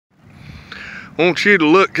want you to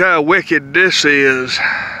look how wicked this is.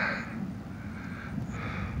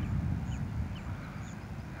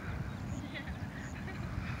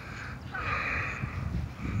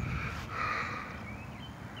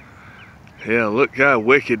 Yeah, look how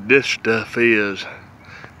wicked this stuff is.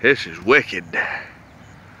 This is wicked.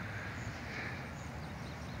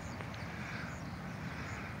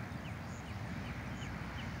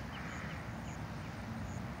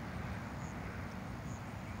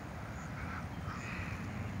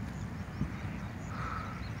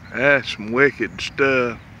 That's some wicked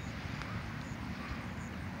stuff.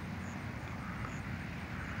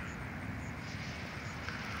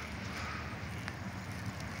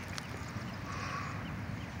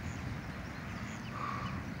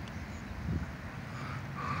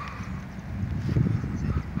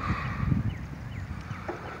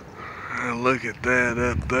 Now look at that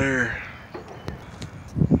up there.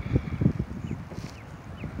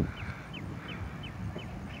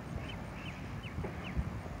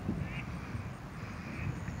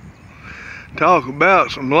 Talk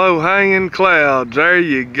about some low-hanging clouds. There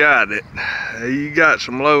you got it. You got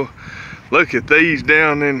some low. Look at these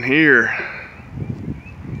down in here.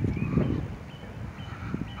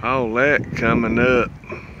 All that coming up.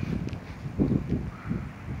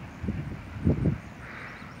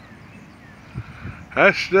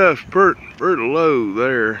 That stuff's pretty low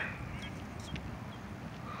there.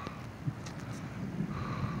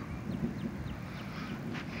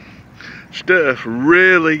 Stuff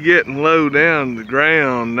really getting low down the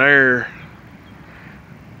ground there.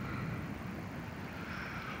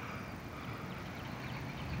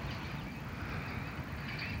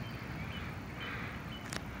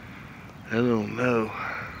 I don't know.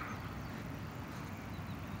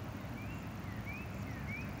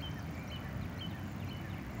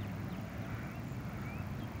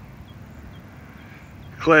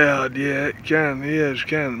 Cloud, yeah, it kind of is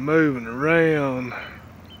kind of moving around.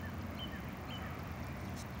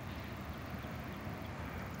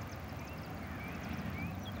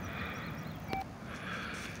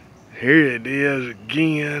 Here it is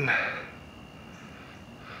again.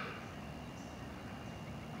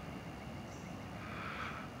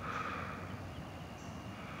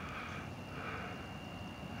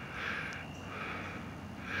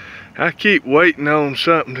 I keep waiting on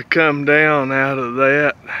something to come down out of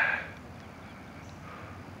that. I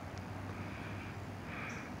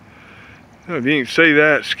don't know if you can see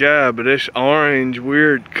that sky, but it's orange,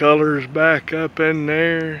 weird colors back up in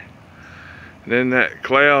there. And then that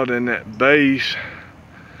cloud in that base,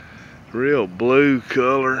 real blue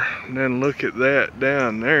color. And then look at that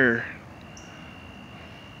down there.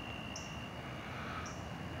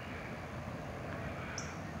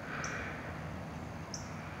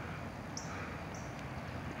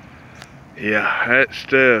 Yeah, that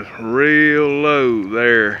stuff real low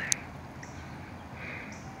there.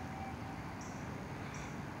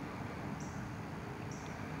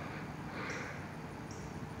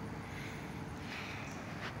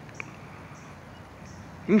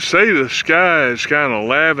 You can see the sky is kind of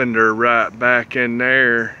lavender right back in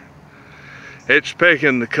there. It's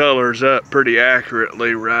picking the colors up pretty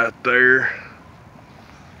accurately right there.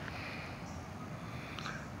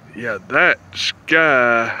 Yeah, that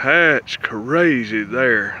sky, that's crazy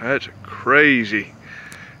there. That's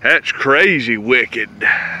crazy wicked.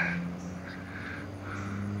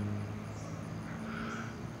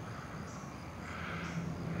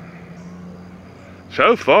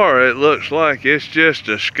 So far it looks like it's just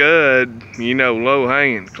a scud, you know,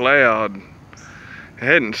 low-hanging cloud. I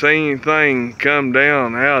hadn't seen anything come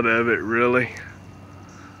down out of it really.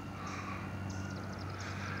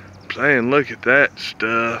 I'm saying, look at that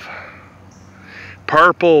stuff.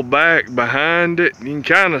 Purple back behind it. You can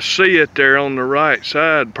kind of see it there on the right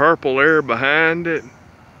side, purple there behind it.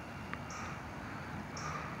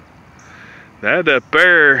 That up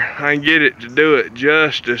there, I can get it to do it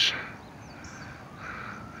justice.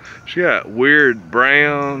 It's got weird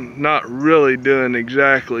brown, not really doing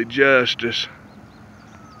exactly justice.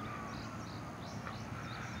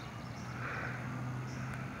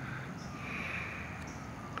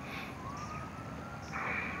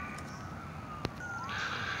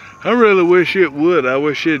 I really wish it would. I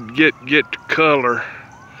wish it'd get to color.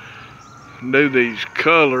 Do these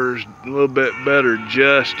colors a little bit better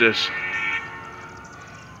justice.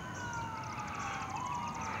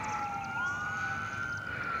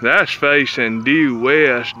 That's facing due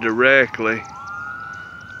west directly.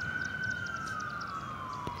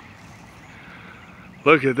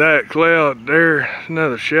 Look at that cloud there,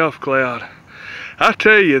 another shelf cloud. I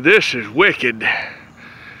tell you, this is wicked.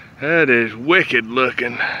 That is wicked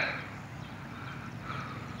looking.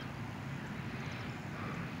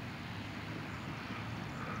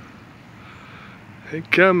 It's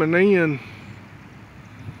coming in.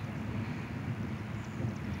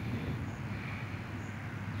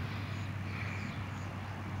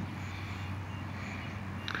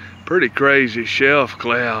 Pretty crazy shelf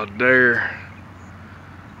cloud there.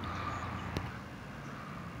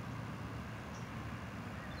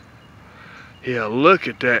 Yeah, look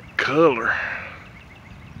at that color.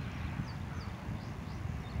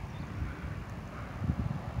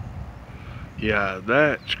 Yeah,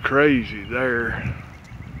 that's crazy there.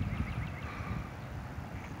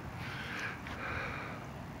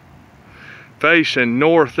 Facing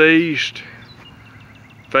northeast,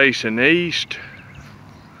 facing east,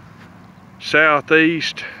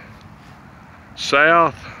 southeast,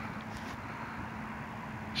 south,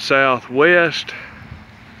 southwest,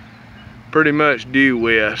 pretty much due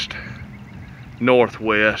west,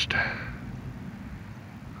 northwest.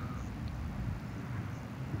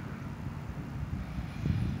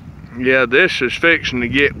 Yeah, this is fixing to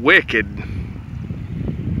get wicked.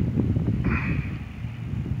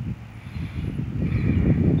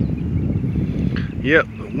 Yep,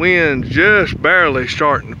 the wind's just barely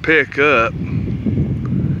starting to pick up.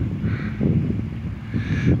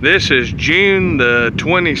 This is June the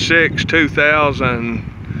 26th,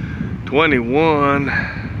 2021.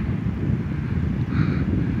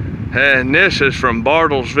 And this is from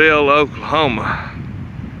Bartlesville, Oklahoma.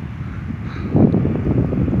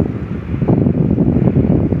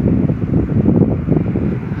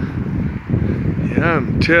 Yeah,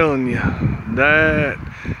 I'm telling you, that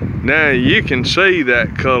now you can see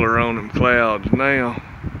that color on them clouds now.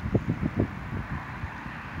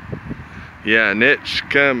 Yeah, and it's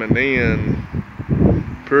coming in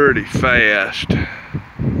pretty fast.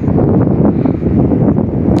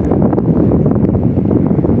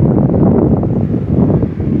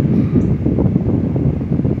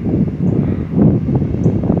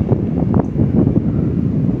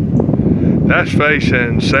 That's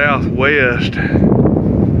facing southwest.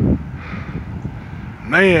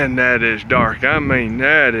 Man, that is dark. I mean,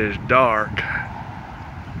 that is dark.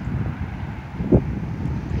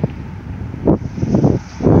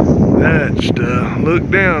 That stuff. Look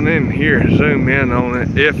down in here, zoom in on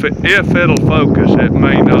it. If it'll focus, it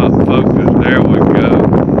may not focus. There we go.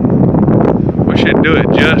 We should do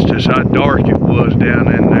it justice how dark it was down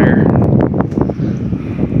in there.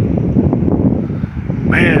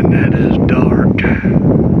 Man, that is dark.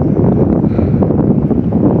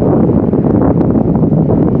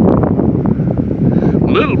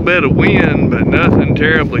 A little bit of wind, but nothing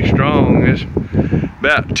terribly strong. It's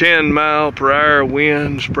about 10-mile-per-hour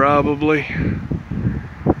winds, probably.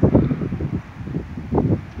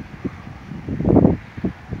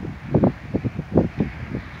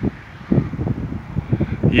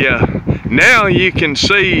 Yeah, now you can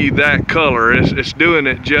see that color. It's doing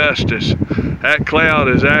it justice. That cloud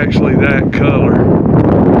is actually that color.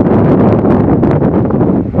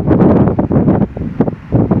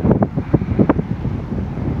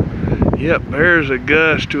 Yep, there's a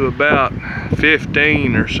gust to about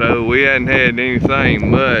 15 or so. We hadn't had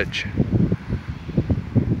anything much.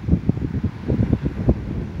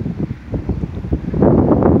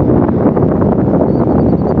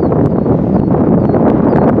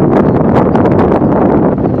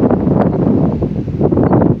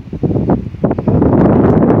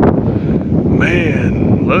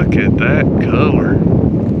 Man, look at that color.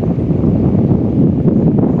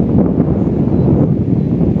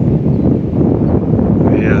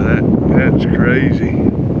 Yeah, that's crazy.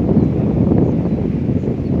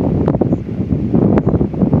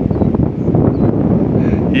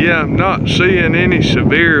 Yeah, I'm not seeing any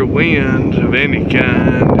severe winds of any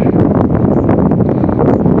kind.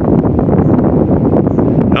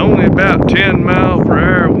 Only about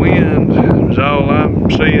 10-mile-per-hour winds is all I'm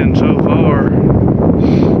seeing so far.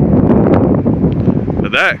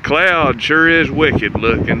 But that cloud sure is wicked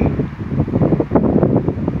looking.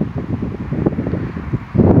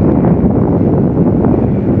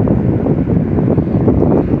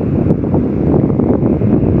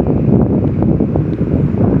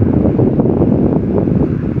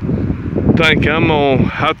 I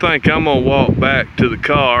think I'm gonna walk back to the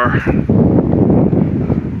car.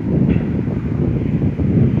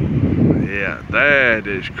 Yeah, that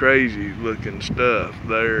is crazy looking stuff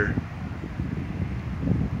there.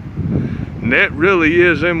 And that really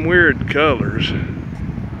is them weird colors.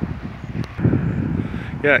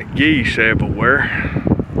 Got geese everywhere.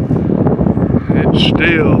 It's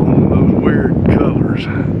still those weird colors.